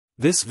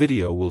This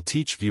video will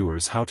teach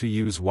viewers how to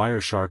use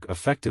Wireshark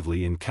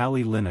effectively in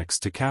Kali Linux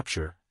to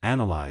capture,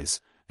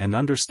 analyze, and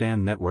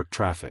understand network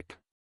traffic.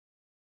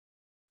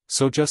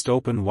 So just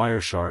open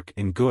Wireshark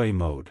in GUI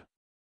mode.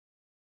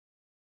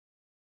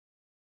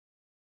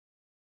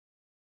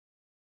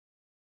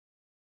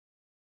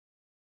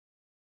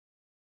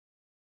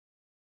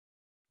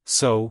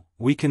 So,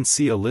 we can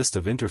see a list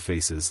of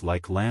interfaces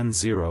like LAN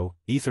 0,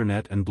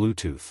 Ethernet and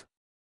Bluetooth.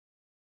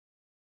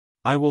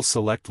 I will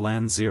select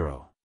LAN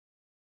 0.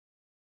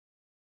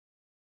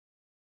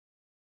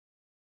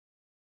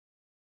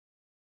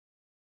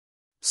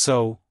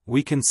 So,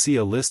 we can see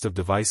a list of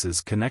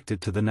devices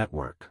connected to the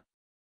network.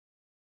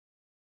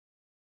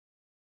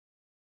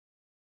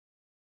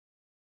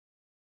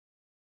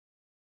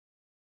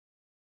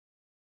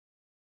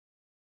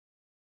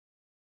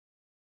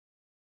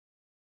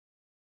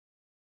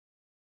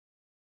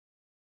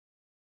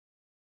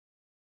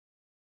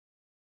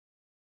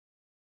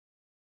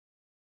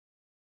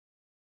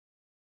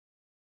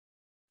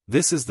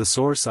 This is the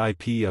source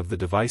IP of the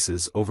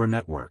devices over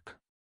network.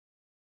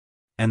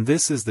 And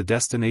this is the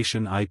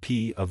destination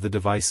IP of the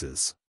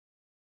devices.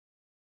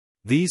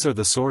 These are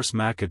the source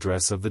MAC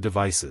address of the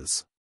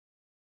devices.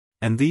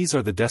 And these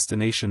are the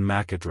destination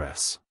MAC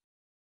address.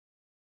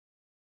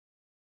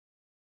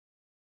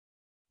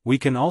 We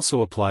can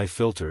also apply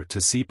filter to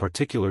see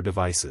particular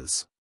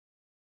devices.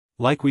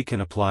 Like we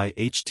can apply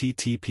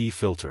HTTP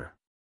filter.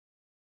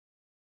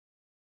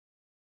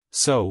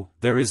 So,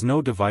 there is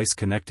no device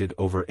connected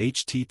over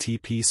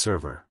HTTP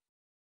server.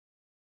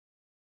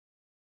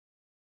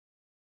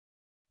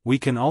 We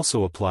can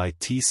also apply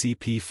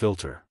TCP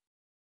filter.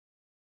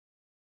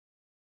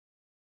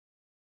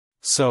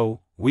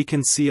 So, we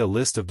can see a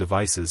list of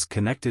devices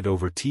connected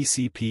over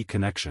TCP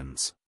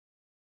connections.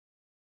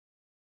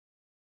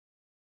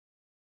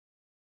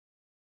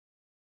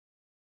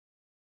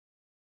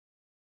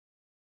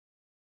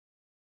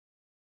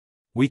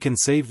 We can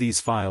save these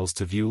files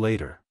to view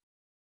later.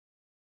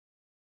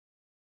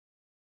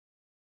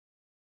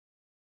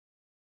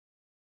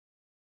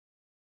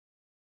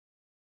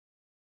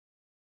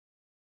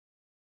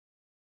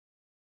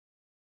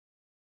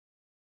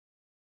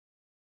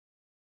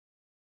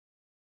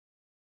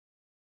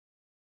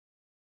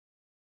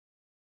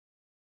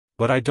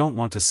 But I don't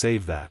want to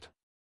save that.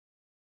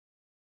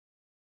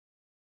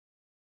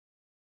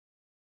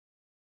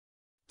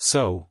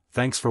 So,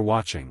 thanks for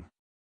watching.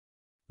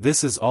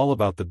 This is all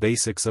about the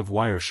basics of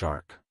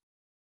Wireshark.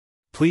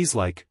 Please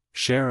like,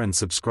 share and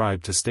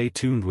subscribe to stay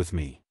tuned with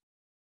me.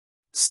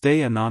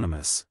 Stay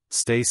anonymous,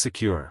 stay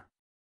secure.